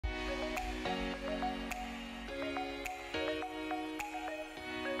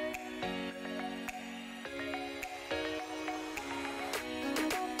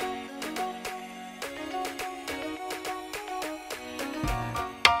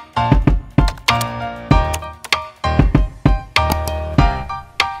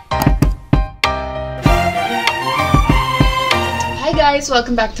guys!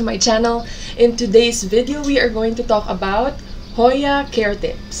 Welcome back to my channel. In today's video, we are going to talk about Hoya care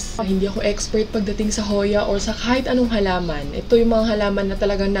tips. Hindi ako expert pagdating sa Hoya or sa kahit anong halaman. Ito yung mga halaman na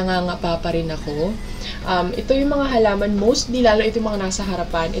talagang nangangapa pa rin ako. Ito yung mga halaman, mostly lalo ito yung mga nasa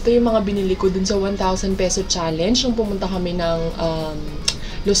harapan. Ito yung mga binili ko dun sa 1,000 peso challenge nung pumunta kami ng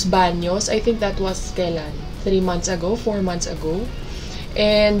Los Baños. I think that was kailan? 3 months ago? 4 months ago?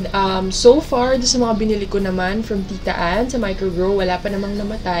 And so far, sa mga binili ko naman from Tita Ann sa Microgrow, wala pa namang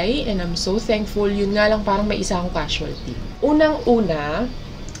namatay. And I'm so thankful. Yun nga lang, parang may isa akong casualty. Unang-una,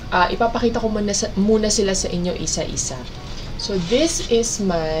 ipapakita ko muna sila sa inyo isa-isa. So this is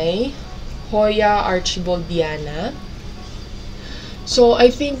my Hoya Archibaldiana. So I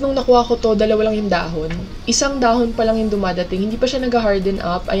think nung nakuha ko to, dalawa lang yung dahon. Isang dahon pa lang yung dumadating. Hindi pa siya nag-harden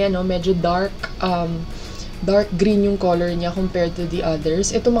up. Ayan o, medyo dark green yung color niya compared to the others.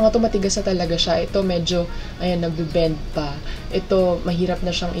 Ito mga to matigas na talaga siya. Ito medyo, ayan, nagbe-bend pa. Ito, mahirap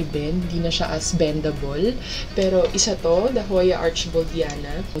na siyang i-bend. Hindi na siya as bendable. Pero isa to, the Hoya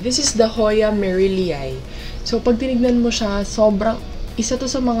Archibaldiana. This is the Hoya Merillii. So pag tinignan mo siya, sobrang, isa to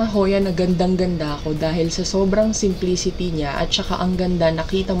sa mga Hoya na gandang-ganda ako dahil sa sobrang simplicity niya at saka ang ganda,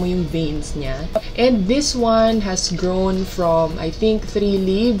 nakita mo yung veins niya. And this one has grown from, I think, 3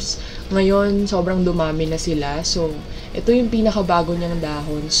 leaves. Ngayon, sobrang dumami na sila. So, ito yung pinakabago niyang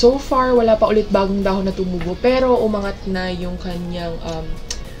dahon. So far, wala pa ulit bagong dahon na tumubo, pero umangat na yung kanyang,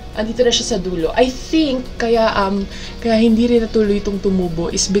 andito na siya sa dulo. I think, kaya hindi rin natuloy itong tumubo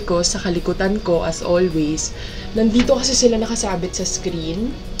is because sa kalikutan ko, as always, nandito kasi sila nakasabit sa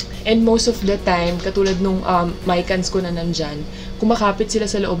screen. And most of the time, katulad nung micans ko na nandyan, kumakapit sila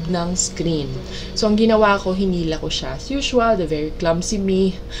sa loob ng screen. So, ang ginawa ko, hinila ko siya. As usual, the very clumsy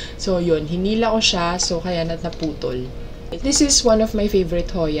me. So, yun, hinila ko siya. So, kaya naputol. This is one of my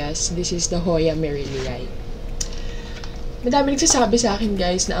favorite Hoyas. This is the Hoya Merillii. Madami nagsasabi sa akin,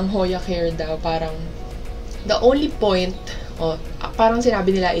 guys, na ang Hoyacare daw, parang the only point, parang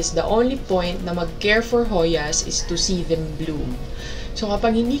sinabi nila is the only point na mag-care for Hoyas is to see them bloom. So,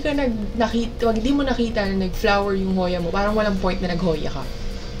 kapag hindi mo nakita na nag-flower yung Hoya mo, parang walang point na nag-Hoya ka.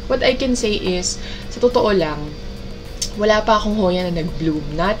 What I can say is, sa totoo lang, wala pa akong Hoya na nag-bloom.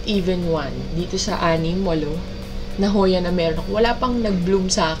 Not even one. Dito sa 6, 8 na Hoya na meron ako, wala pang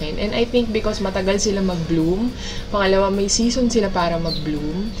nag-bloom sa akin. And I think because matagal sila mag-bloom, pangalawa, may season sila para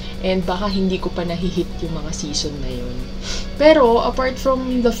mag-bloom, and baka hindi ko pa nahihit yung mga season na yun. Pero, apart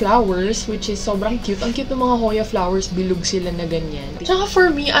from the flowers, which is sobrang cute, ang cute ng mga Hoya flowers, bilog sila na ganyan. Tsaka for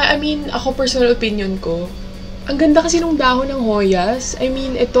me, I mean, ako personal opinion ko, ang ganda kasi nung dahon ng Hoyas. I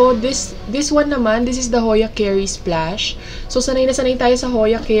mean, ito, this one naman, this is the Hoyacare Splash. So, sanay na sanay tayo sa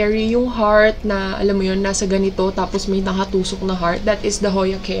Hoyacare, yung heart na, alam mo yun, nasa ganito, tapos may nakatusok na heart. That is the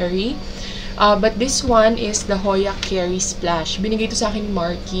Hoyacare. But this one is the Hoyacare Splash. Binigay ito sa akin ni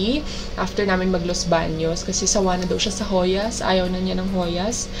Marky after namin mag-Los Baños kasi sawa na daw siya sa Hoyas. Ayaw na niya ng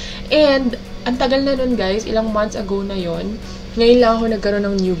Hoyas. And, ang tagal na nun, guys. Ilang months ago na yon. Ngayon lang ako nagkaroon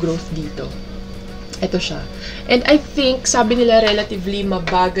ng new growth dito. Ito siya. And I think, sabi nila relatively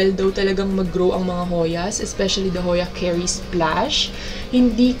mabagal daw talagang mag-grow ang mga Hoyas, especially the Hoyacare Splash.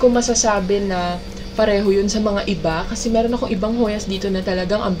 Hindi ko masasabi na pareho yun sa mga iba kasi meron akong ibang Hoyas dito na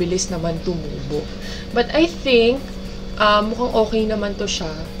talagang ang bilis naman tumubo. But I think, mukhang okay naman to siya.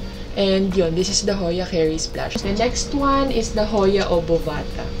 And yun, this is the Hoyacare Splash. The next one is the Hoya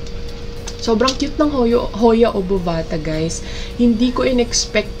Obovata. Sobrang cute ng Hoya Obovata, guys. Hindi ko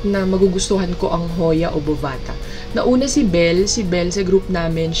in-expect na magugustuhan ko ang Hoya Obovata. Nauna si Belle sa group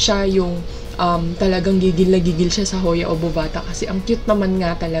namin, siya yung talagang gigil na gigil siya sa Hoya Obovata kasi ang cute naman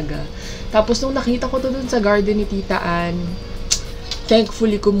nga talaga. Tapos nung nakita ko to dun sa garden ni Tita Ann,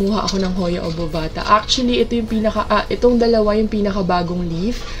 thankfully kumuha ako ng Hoya Obovata. Actually, ito yung itong dalawa yung pinakabagong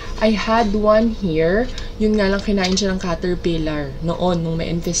leaf. I had one here. Yun nga lang, kinain siya ng caterpillar noon, nung may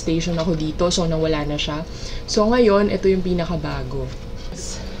infestation ako dito. So, nawala na siya. So, ngayon, ito yung pinakabago.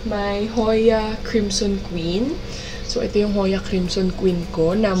 My Hoya Crimson Queen. So, ito yung Hoya Crimson Queen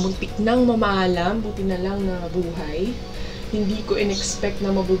ko na muntik nang mamaalam. Buti na lang na buhay. Hindi ko in-expect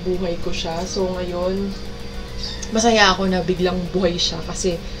na mabubuhay ko siya. So, ngayon, masaya ako na biglang buhay siya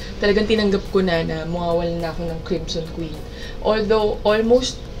kasi talagang tinanggap ko na mawawalan na ako ng Crimson Queen. Although,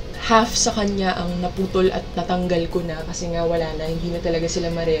 almost half sa kanya ang naputol at natanggal ko na kasi nga wala na, hindi na talaga sila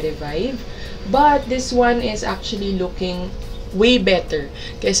mare-revive. But this one is actually looking way better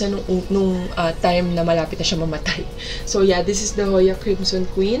kaysa nung time na malapit na siya mamatay. So yeah, this is the Hoya Crimson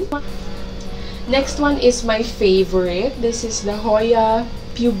Queen. Next one is my favorite. This is the Hoya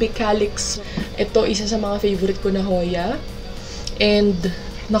Pubicalix. Ito, isa sa mga favorite ko na Hoya. And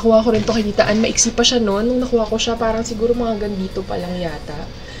nakuha ko rin to kikitaan. Maiksi pa siya noon. Nung nakuha ko siya, parang siguro mga gandito pa lang yata.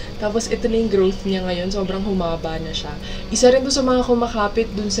 Tapos, ito na yung growth niya ngayon. Sobrang humaba na siya. Isa rin to sa mga kumakapit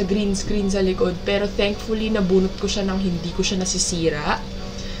dun sa green screen sa likod. Pero, thankfully, nabunot ko siya nang hindi ko siya nasisira.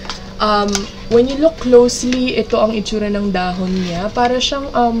 When you look closely, ito ang itsura ng dahon niya. Para siyang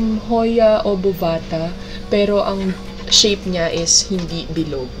Hoya obovata. Pero, ang shape niya is hindi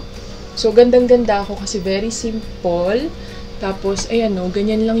bilog. So, gandang-ganda ako kasi very simple. Tapos, ayan o,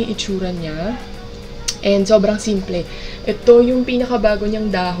 ganyan lang yung itsura niya. And sobrang simple. Ito yung pinakabago niyang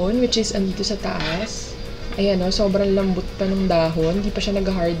dahon, which is andito sa taas. Ayan o, sobrang lambot pa ng dahon. Hindi pa siya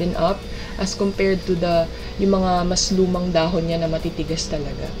nag-harden up as compared to yung mga mas lumang dahon niya na matitigas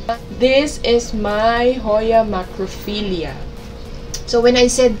talaga. This is my Hoya macrophilia. So, when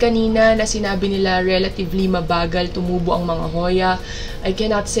I said kanina na sinabi nila relatively mabagal tumubo ang mga Hoya, I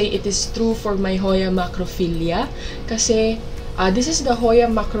cannot say it is true for my Hoya macrophilia kasi this is the Hoya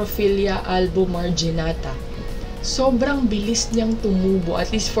macrophilia albomarginata. Sobrang bilis niyang tumubo.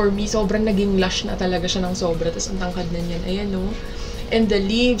 At least for me, sobrang naging lush na talaga siya ng sobra. Tapos ang tangkad na niyan. Ayan no. And the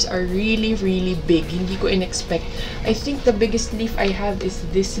leaves are really, really big. Hindi ko in-expect. I think the biggest leaf I have is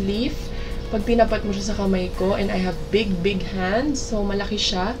this leaf. Pag tinapat mo siya sa kamay ko, and I have big, big hands. So, malaki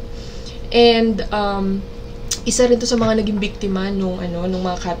siya. And, isa rin to sa mga naging biktima nung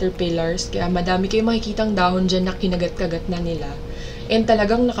mga caterpillars. Kaya madami kayong makikitang dahon dyan na kinagat-kagat na nila. And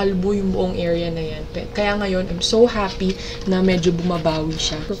talagang nakalbo yung buong area na yan. Kaya ngayon, I'm so happy na medyo bumabawi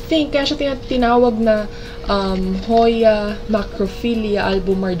siya. So, kaya siya tinawag na Hoya macrophilia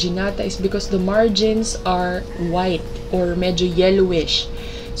albomarginata is because the margins are white or medyo yellowish.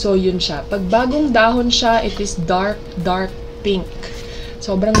 So, yun siya. Pag bagong dahon siya, it is dark, dark pink.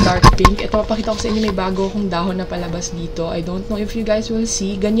 Sobrang dark pink. Ito, papakita ko sa inyo, may bago akong dahon na palabas dito. I don't know if you guys will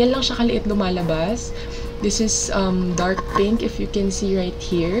see. Ganyan lang siya kaliit lumalabas. This is dark pink, if you can see right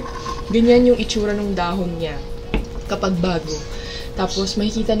here. Ganyan yung itsura ng dahon niya kapag bago. Tapos,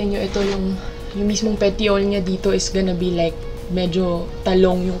 makikita ninyo, ito yung mismong petiole niya dito is gonna be like medyo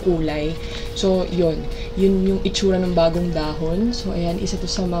talong yung kulay. So, yun yung itsura ng bagong dahon. So, ayan, isa to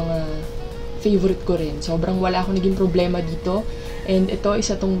sa mga favorite ko rin. Sobrang wala akong naging problema dito. And ito,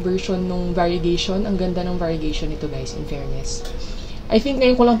 isa tong version ng variegation. Ang ganda ng variegation nito, guys, in fairness. I think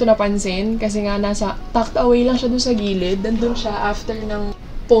ngayon ko lang ito napansin kasi nga nasa tucked away lang siya dun sa gilid. Nandun siya after ng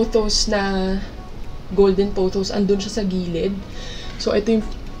photos na golden photos. Andun siya sa gilid. So, I think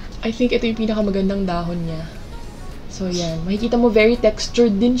ito yung pinakamagandang dahon niya. So, yan. Makikita mo, very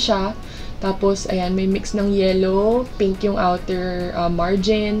textured din siya. Tapos, ayan, may mix ng yellow, pink yung outer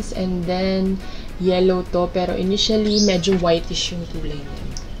margins, and then yellow to. Pero initially, medyo whitish yung kulay niya.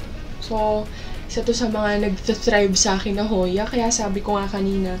 So, isa to sa mga nag-thrive sa akin na Hoya. Kaya sabi ko nga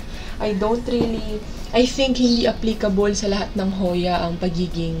kanina, I think hindi applicable sa lahat ng Hoya ang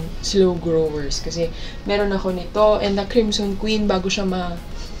pagiging slow growers. Kasi meron ako nito, and the Crimson Queen, bago siya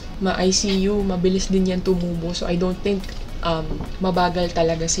ma-ICU, mabilis din yan tumubo. So, I don't think mabagal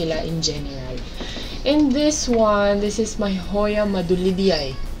talaga sila in general. And this one, this is my Hoya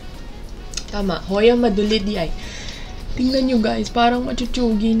madulidii. Tama, Hoya madulidii. Tingnan nyo guys, parang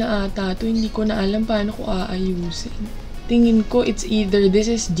machuchugi na ata ito. Hindi ko na alam paano ko aayusin. Tingin ko it's either this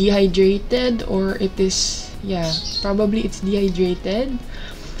is dehydrated or it is, yeah, probably it's dehydrated.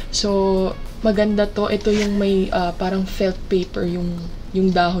 So, maganda to. Ito yung may parang felt paper yung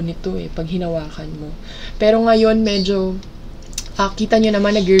dahon nito pag hinawakan mo. Pero ngayon, medyo, kita nyo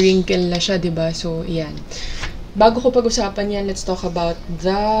naman, nag-wrinkle na siya, diba? So, yan. Bago ko pag-usapan yan, let's talk about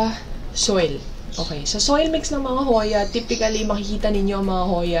the soil. Okay, sa soil mix ng mga Hoya, typically, makikita ninyo ang mga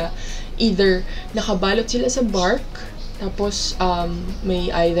Hoya, either nakabalot sila sa bark, tapos, may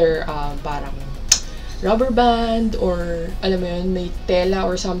either parang rubber band, or, alam mo yun, may tela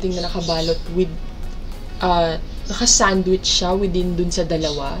or something na nakabalot with, naka-sandwich siya within dun sa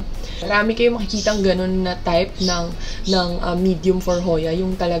dalawa. Marami kayong makikitang ganun na type ng medium for Hoya,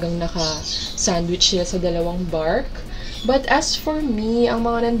 yung talagang naka-sandwich siya sa dalawang bark. But as for me, ang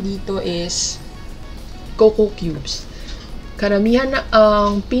mga nandito is cocoa cubes. Karamihan na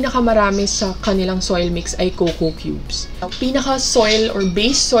ang pinakamarami sa kanilang soil mix ay cocoa cubes. Ang pinaka-soil or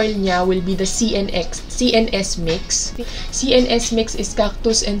base soil niya will be the CNS mix. CNS mix is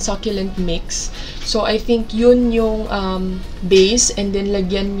cactus and succulent mix. So, I think yun yung base, and then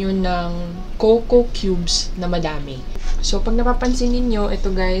lagyan nyo ng cocoa cubes na madami. So, pag napapansin niyo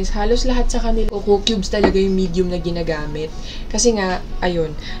ito guys, halos lahat sa kanila cocoa cubes talaga yung medium na ginagamit. Kasi nga,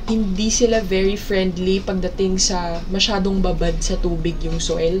 ayun, hindi sila very friendly pagdating sa masyadong babad sa tubig yung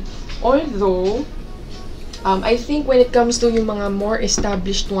soil. Although, I think when it comes to yung mga more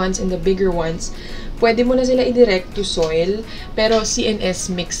established ones and the bigger ones, pwede mo na sila i-direct to soil, pero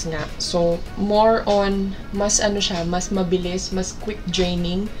CNS mix nga. So, more on, mas ano siya, mas mabilis, mas quick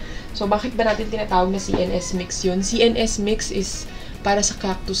draining. So, bakit ba natin tinatawag na CNS mix yun? CNS mix is para sa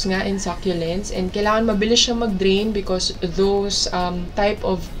cactus nga and succulents, and kailangan mabilis siya mag-drain because those type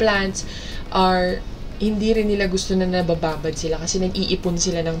of plants are, hindi rin nila gusto na nabababad sila kasi nag-iipon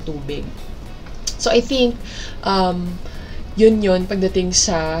sila ng tubig. So, I think, yun pagdating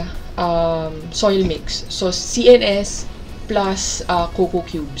sa soil mix. So, CNS plus cocoa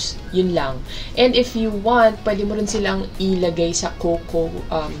cubes. Yun lang. And if you want, pwede mo rin silang ilagay sa cocoa,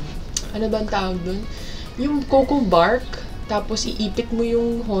 ano ba ang tawag dun? Yung cocoa bark, tapos iipit mo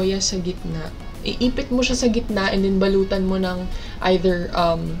yung hoya sa gitna. Iipit mo siya sa gitna and then balutan mo ng either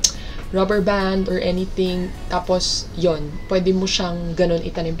rubber band or anything. Tapos, yon, pwede mo siyang ganun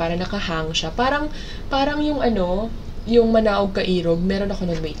itanim para nakahang siya. Parang yung ano, yung manaog kairog, meron ako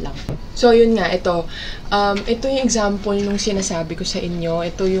nun, wait lang. So, yun nga, ito. Ito yung example nung sinasabi ko sa inyo.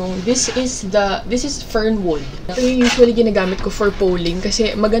 Ito yung, this is fernwood. Ito yung usually ginagamit ko for poling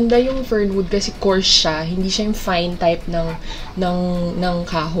kasi maganda yung fernwood kasi coarse siya. Hindi siya yung fine type ng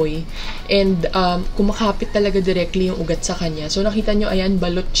kahoy. And, kumakapit talaga directly yung ugat sa kanya. So, nakita nyo, ayan,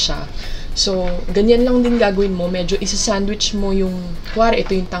 balot siya. So, ganyan lang din gagawin mo. Medyo isa-sandwich mo yung, kuwari,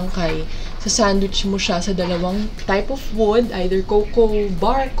 ito yung tangkay. Sa-sandwich mo siya sa dalawang type of wood, either cocoa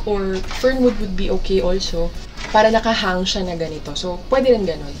bark or fernwood would be okay also, para nakahang siya na ganito. So, pwede rin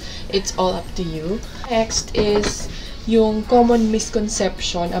ganun. It's all up to you. Next is yung common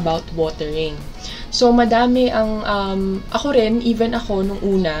misconception about watering. So, madami ang, ako rin, even ako nung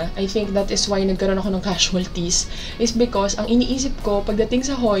una, I think that is why nagkaroon ako ng casualties, is because ang iniisip ko, pagdating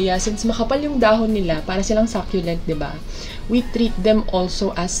sa hoya, since makapal yung dahon nila, para silang succulent, diba? We treat them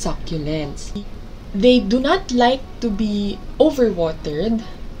also as succulents. They do not like to be overwatered,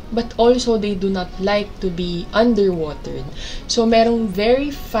 but also they do not like to be underwatered. So, merong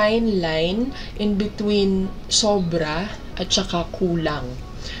very fine line in between sobra at saka kulang.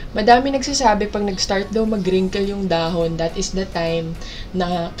 Madami nagsasabi pag nag-start daw mag-wrinkle yung dahon, that is the time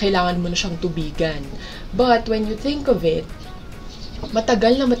na kailangan mo na siyang tubigan. But when you think of it,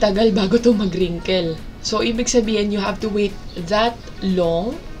 matagal na matagal bago to mag-wrinkle. So, ibig sabihin, you have to wait that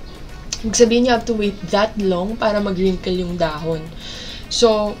long. Ibig sabihin, you have to wait that long para mag-wrinkle yung dahon.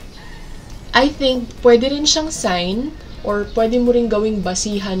 So, I think, pwede rin siyang sign, or pwede mo rin gawing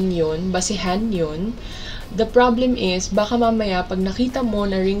basihan yun. The problem is, baka mamaya, pag nakita mo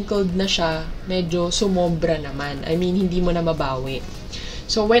na wrinkled na siya, medyo sumobra naman. I mean, hindi mo na mabawi.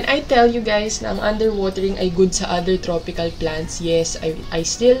 So, when I tell you guys na ang underwatering ay good sa other tropical plants, yes, I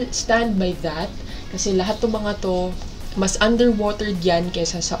still stand by that. Kasi lahat ng mga to, mas underwatered yan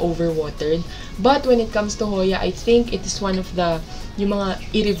kaysa sa overwatered. But when it comes to Hoya, I think it is one of the, yung mga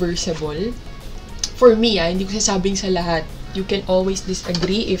irreversible. For me, hindi ko sasabing sa lahat. You can always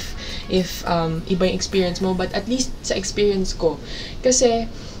disagree if iba yung experience mo, but at least sa experience ko. Kasi,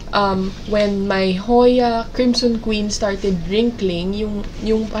 when my Hoya Crimson Queen started wrinkling,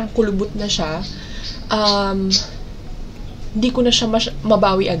 yung parang kulubot na siya, hindi ko na siya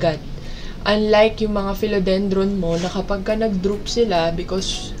mabawi agad. Unlike yung mga philodendron mo, na kapag ka nag-droop sila,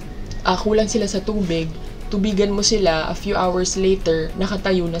 because kulang sila sa tubig, tubigan mo sila, a few hours later,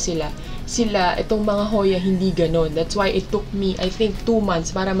 nakatayo na sila. Itong mga Hoya, hindi ganon. That's why it took me, I think, 2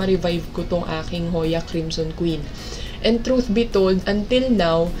 months para ma-revive ko tong aking Hoya Crimson Queen. And truth be told, until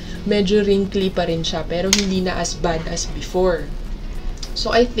now, medyo wrinkly pa rin siya, pero hindi na as bad as before.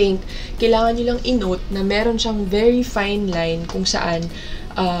 So, I think, kailangan nyo lang i-note na meron siyang very fine line kung saan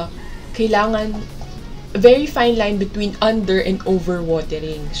kailangan, very fine line between under and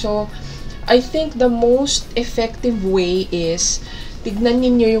overwatering. So, I think the most effective way is, tignan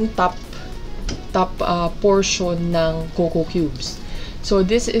ninyo yung top portion ng cocoa cubes. So,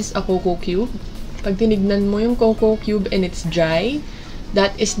 this is a cocoa cube. Pag tinignan mo yung cocoa cube and it's dry,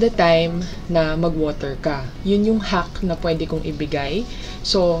 that is the time na mag-water ka. Yun yung hack na pwede kong ibigay.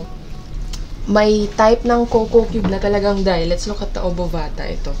 So, may type ng cocoa cube na talagang dry. Let's look at the obovata.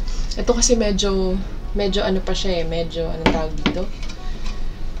 Ito kasi medyo ano pa siya eh. Medyo, anong tawag dito?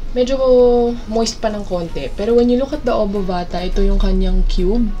 Medyo moist pa ng konti. Pero when you look at the obovata, ito yung kanyang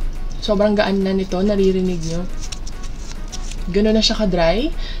cube. Sobrang gaan na nito, naririnig nyo. Gano'n na siya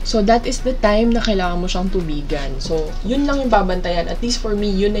ka-dry. So, that is the time na kailangan mo siyang tubigan. So, yun lang yung babantayan. At least for me,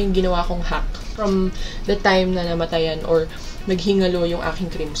 yun na yung ginawa kong hack from the time na namatayan or naghingalo yung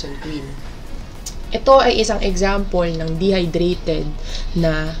aking Crimson Queen. Ito ay isang example ng dehydrated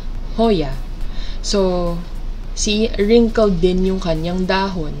na Hoya. So, See, wrinkled din yung kanyang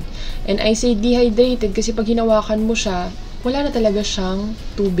dahon. And I say dehydrated kasi pag hinawakan mo siya, wala na talaga siyang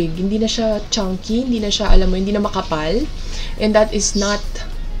tubig. Hindi na siya chunky, hindi na siya, alam mo, hindi na makapal. And that is not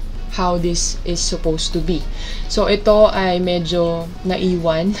how this is supposed to be. So, ito ay medyo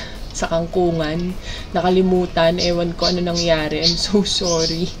naiwan sa kangkungan, nakalimutan, ewan ko ano nangyari, I'm so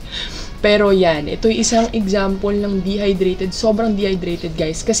sorry. Pero yan, ito yung isang example ng dehydrated, sobrang dehydrated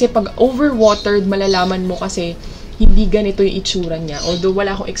guys, kasi pag overwatered, malalaman mo kasi hindi ganito yung itsura niya, although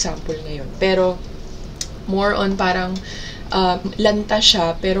wala akong example ngayon, pero more on parang lanta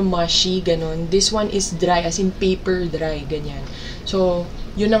siya, pero mushy, ganon. This one is dry, as in paper dry, ganyan. So,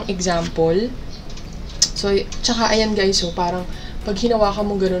 yun ang example. So, tsaka ayan guys, so parang pag hinawakan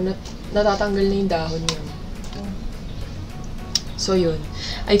mo gano'n, natatanggal na yung dahon niya. So, yun.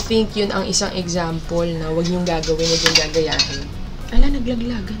 I think yun ang isang example na wag niyong gagawin, wag niyong gagayahin. Ala,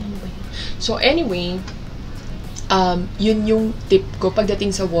 naglaglagan. Ano ba yun? So, anyway, yun yung tip ko pagdating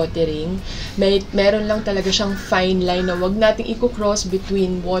sa watering. Meron lang talaga siyang fine line na wag nating i-cross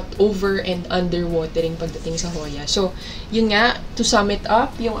between over and under watering pagdating sa Hoya. So, yun nga, to sum it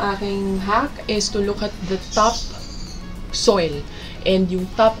up, yung aking hack is to look at the top soil and yung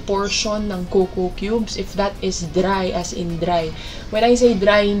top portion ng cocoa cubes, if that is dry, as in dry. When I say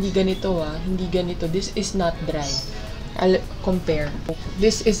dry, hindi ganito hindi ganito. This is not dry. I'll compare.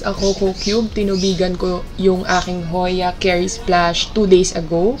 This is a cocoa cube. Tinubigan ko yung aking Hoyacare splash 2 days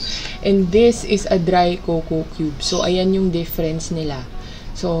ago. And this is a dry cocoa cube. So, ayan yung difference nila.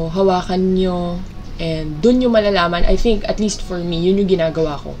 So, hawakan nyo and dun yung malalaman. I think, at least for me, yun yung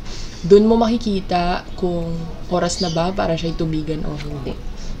ginagawa ko. Dun mo makikita kung oras na ba para siya tubigan o hindi.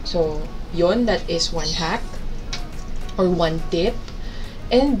 So, yun, that is one hack or one tip.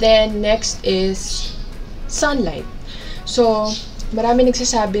 And then, next is sunlight. So, marami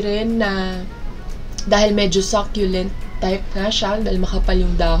nagsasabi rin na dahil medyo succulent type nga siya, dahil makapal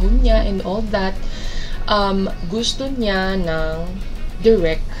yung dahon niya and all that, gusto niya ng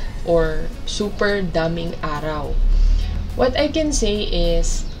direct or super daming araw. What I can say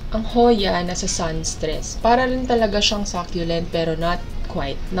is, ang Hoya nasa sun stress. Para rin talaga siyang succulent pero not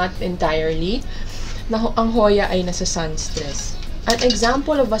quite, not entirely. Ang Hoya ay nasa sun stress. An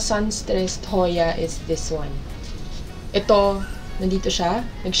example of a sun-stressed Hoya is this one. Ito, nandito siya.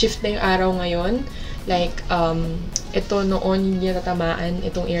 Nag-shift na yung araw ngayon. Like, ito noon, hindi yan tatamaan.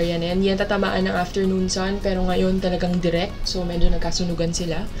 Itong area na yan. Hindi yan tatamaan ng afternoon sun. Pero ngayon talagang direct. So, medyo nagkasunugan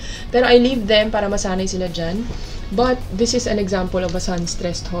sila. Pero I leave them para masanay sila dyan. But, this is an example of a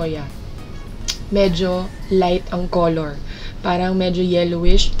sun-stressed Hoya. Medyo light ang color. Parang medyo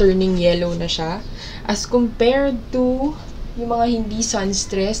yellowish. Turning yellow na siya. As compared to yung mga hindi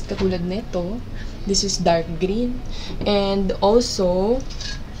sun-stressed, katulad nito, this is dark green. And also,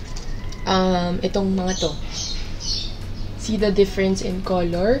 itong mga to. See the difference in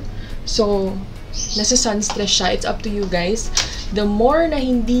color? So, nasa sun-stress siya. It's up to you guys. The more na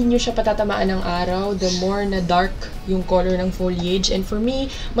hindi nyo siya patatamaan ng araw, the more na dark yung color ng foliage. And for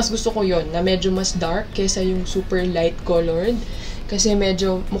me, mas gusto ko yon na medyo mas dark kesa yung super light colored. Kasi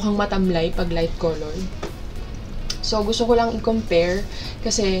medyo mukhang matamlay pag light colored. So, gusto ko lang i-compare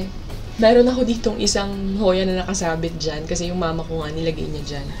kasi meron ako ditong isang Hoya na nakasabit dyan kasi yung mama ko nga nilagay niya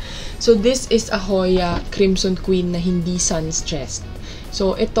dyan. So, this is a Hoya Crimson Queen na hindi sun-stressed.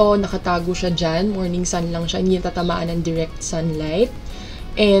 So, ito, nakatago siya dyan. Morning sun lang siya. Hindi tatamaan ng direct sunlight.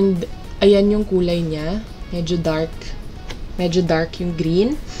 And, ayan yung kulay niya. Medyo dark. Medyo dark yung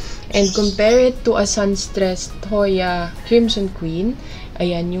green. And compare it to a sun-stressed Hoya Crimson Queen.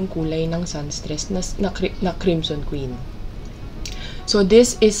 Ayan yung kulay ng sun-stressed na Crimson Queen. So,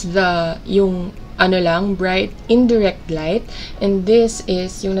 this is yung bright, indirect light. And this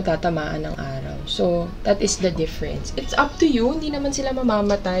is yung natatamaan ng araw. So, that is the difference. It's up to you. Hindi naman sila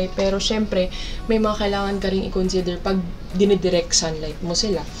mamamatay. Pero, syempre, may mga kailangan ka rin i-consider pag dinidirect sunlight mo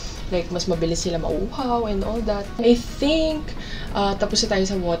sila. Like, mas mabilis sila mauhaw and all that. I think, tapos na tayo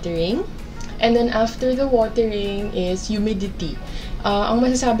sa watering. And then, after the watering is humidity. Ang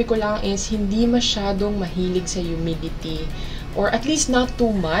masasabi ko lang is, hindi masyadong mahilig sa humidity. Or at least not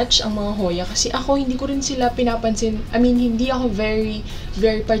too much ang mga Hoya. Kasi ako, hindi ko rin sila pinapansin. I mean, hindi ako very,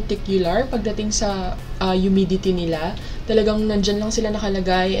 very particular pagdating sa humidity nila. Talagang nandyan lang sila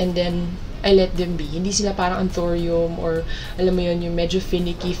nakalagay and then I let them be. Hindi sila parang anthurium or alam mo yun, yung medyo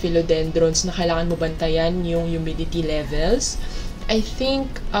finicky philodendrons na kailangan mo bantayan yung humidity levels. I think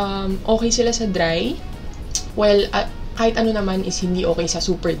okay sila sa dry. Well, kahit ano naman is hindi okay sa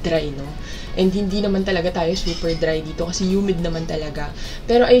super dry, no? And hindi naman talaga tayo super dry dito kasi humid naman talaga.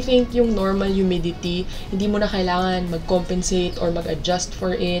 Pero I think yung normal humidity, hindi mo na kailangan mag-compensate or mag-adjust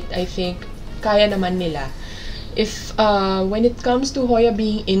for it. I think kaya naman nila. If when it comes to Hoya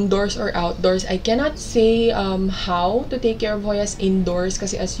being indoors or outdoors, I cannot say how to take care of Hoyas indoors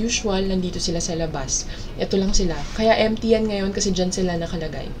kasi as usual, nandito sila sa labas. Ito lang sila. Kaya empty yan ngayon kasi dyan sila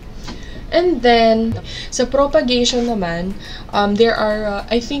nakalagay. And then, sa propagation naman,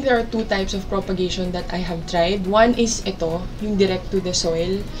 I think there are two types of propagation that I have tried. One is ito, yung direct to the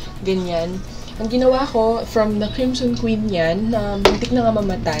soil, ganyan. Ang ginawa ko, from the Crimson Queen yan, na muntik na nga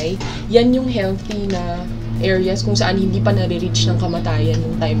mamatay, yan yung healthy na areas kung saan hindi pa nare-reach ng kamatayan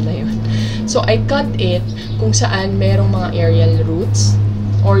yung time na yun. So, I cut it kung saan merong mga aerial roots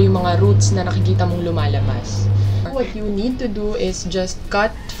or yung mga roots na nakikita mong lumalabas. What you need to do is just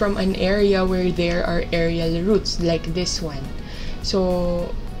cut from an area where there are aerial roots, like this one. So,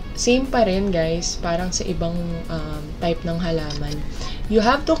 same pa rin guys, parang sa ibang type ng halaman. You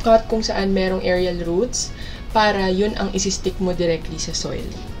have to cut kung saan merong aerial roots para yun ang isi-stick mo directly sa soil.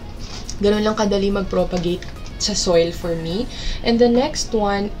 Ganun lang kadali mag-propagate sa soil for me. And the next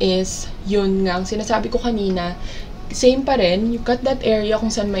one is, yun nga, sinasabi ko kanina, same pa rin, you cut that area kung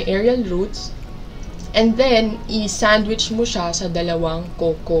saan may aerial roots, and then, i-sandwich mo siya sa dalawang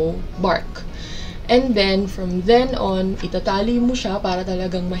cocoa bark. And then, from then on, itatali mo siya para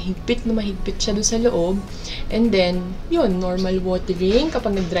talagang mahigpit na mahigpit siya doon sa loob. And then, yun, normal watering.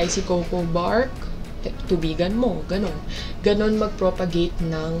 Kapag nag-dry si cocoa bark, tubigan mo, ganon. Ganon mag-propagate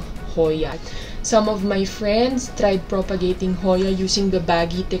ng Hoya. Some of my friends tried propagating Hoya using the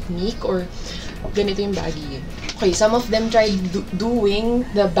baggy technique, or ganito yung baggy. Okay, some of them tried doing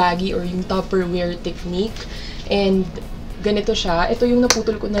the baggy or yung Tupperware technique, and ganito siya. Ito yung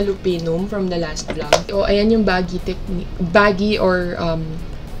naputol ko na lupinum from the last vlog. So, ayan yung baggy technique, baggy or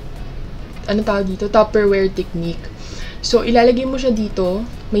ano tawag dito? Tupperware technique. So, ilalagay mo siya dito,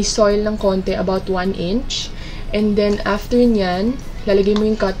 may soil ng konti, about 1 inch, and then after nyan, lalagay mo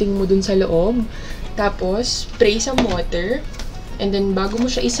yung cutting mo dun sa loob, tapos spray some water, and then bago mo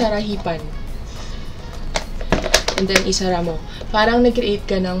siya isarahipan, and then isara mo. Parang nag-create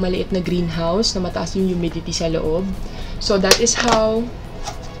ka ng maliit na greenhouse na mataas yung humidity sa loob. So that is how,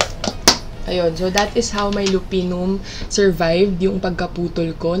 ayun, so that is how my lupinum survived yung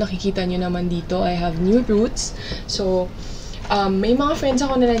pagkaputol ko. Nakikita nyo naman dito, I have new roots. So, may mga friends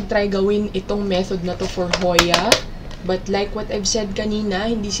ako na nag-try gawin itong method na to for Hoya. But like what I've said kanina,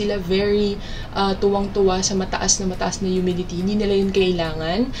 hindi sila very tuwang-tuwa sa mataas na humidity. Hindi nila yun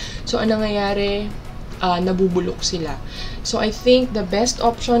kailangan. So, anong nangyayari? Nabubulok sila. So, I think the best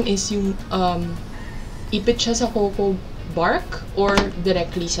option is yung ipit siya sa cocoa bark or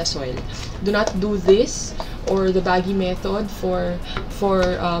directly sa soil. Do not do this or the baggy method for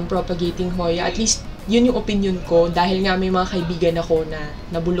propagating Hoya. At least, yun yung opinion ko dahil nga may mga kaibigan ako na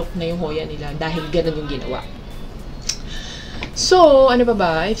nabulok na yung Hoya nila dahil ganun yung ginawa. So, ano pa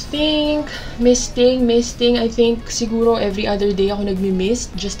ba? I think, misting, I think siguro every other day ako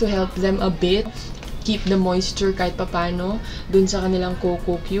nagmi-mist just to help them a bit. Keep the moisture kahit papano dun sa kanilang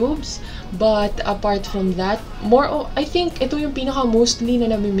cocoa cubes. But, apart from that, I think ito yung pinaka-mostly na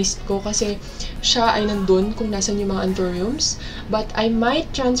nami-mist ko kasi siya ay nandun kung nasan yung mga anthuriums. But, I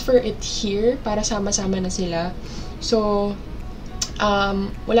might transfer it here para sama-sama na sila. So,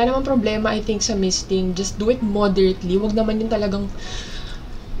 wala namang problema, I think, sa misting. Just do it moderately. Huwag naman yung talagang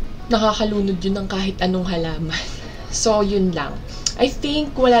nakakalunod yun ng kahit anong halaman. So, yun lang. I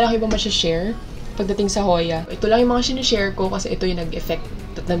think wala lang kayo ba masya-share pagdating sa Hoya. Ito lang yung mga sinishare ko kasi ito yung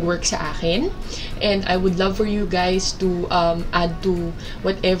nag-work sa akin. And I would love for you guys to add to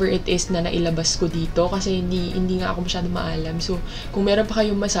whatever it is na nailabas ko dito kasi hindi nga ako masyado maalam. So, kung meron pa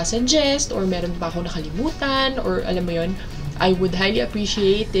kayong masasuggest or meron pa ako nakalimutan or alam mo yun, I would highly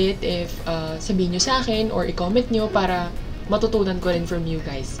appreciate it if sabihin nyo sa akin or i-comment nyo para matutunan ko rin from you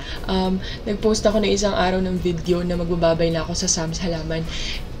guys. Nag-post ako ng isang araw ng video na magbababay na ako sa Samshalaman.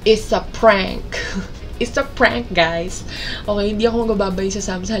 It's a prank! It's a prank, guys! Okay, hindi ako magbababay sa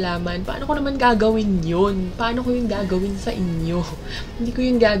Samshalaman. Paano ko naman gagawin yun? Paano ko yung gagawin sa inyo? Hindi ko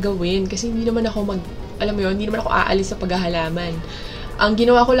yung gagawin kasi hindi naman ako alam mo yun, hindi naman ako aalis sa paghahalaman. Ang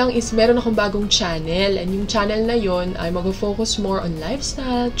ginawa ko lang is meron akong bagong channel. And yung channel na yon ay mag-focus more on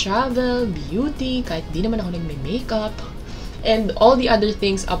lifestyle, travel, beauty, kahit di naman ako nagme-makeup. And all the other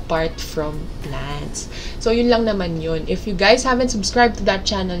things apart from plants. So, yun lang naman yun. If you guys haven't subscribed to that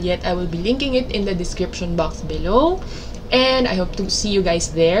channel yet, I will be linking it in the description box below. And I hope to see you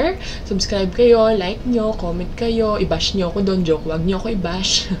guys there. Subscribe kayo, like nyo, comment kayo, i-bash nyo ako doon. Joke, wag nyo ako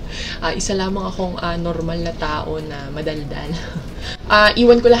i-bash. Isa lamang akong normal na tao na madaldal.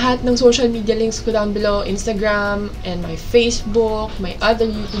 Iwan ko lahat ng social media links ko down below. Instagram and my Facebook, my other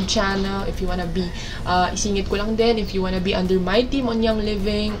YouTube channel. If you wanna be, isingit ko lang din. If you wanna be under my team on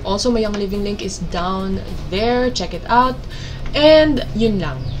Youngliving. Also, my Youngliving link is down there. Check it out. And yun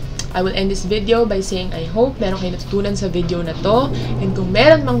lang. I will end this video by saying I hope meron kayo natutunan sa video na to. And kung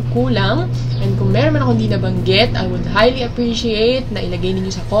meron mang kulang, and kung meron man akong di nabanggit, I would highly appreciate na ilagay ninyo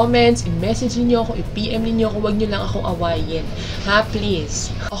sa comments, i-message ninyo ako, i-PM ninyo ako, wag nyo lang akong awayin. Ha,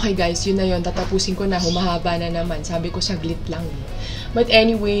 please. Okay guys, yun na yun. Tatapusin ko na. Humahaba na naman. Sabi ko saglit lang. But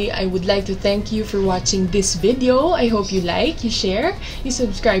anyway, I would like to thank you for watching this video. I hope you like, you share, you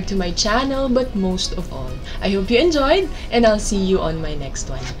subscribe to my channel, but most of all, I hope you enjoyed, and I'll see you on my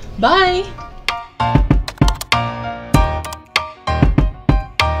next one. Bye!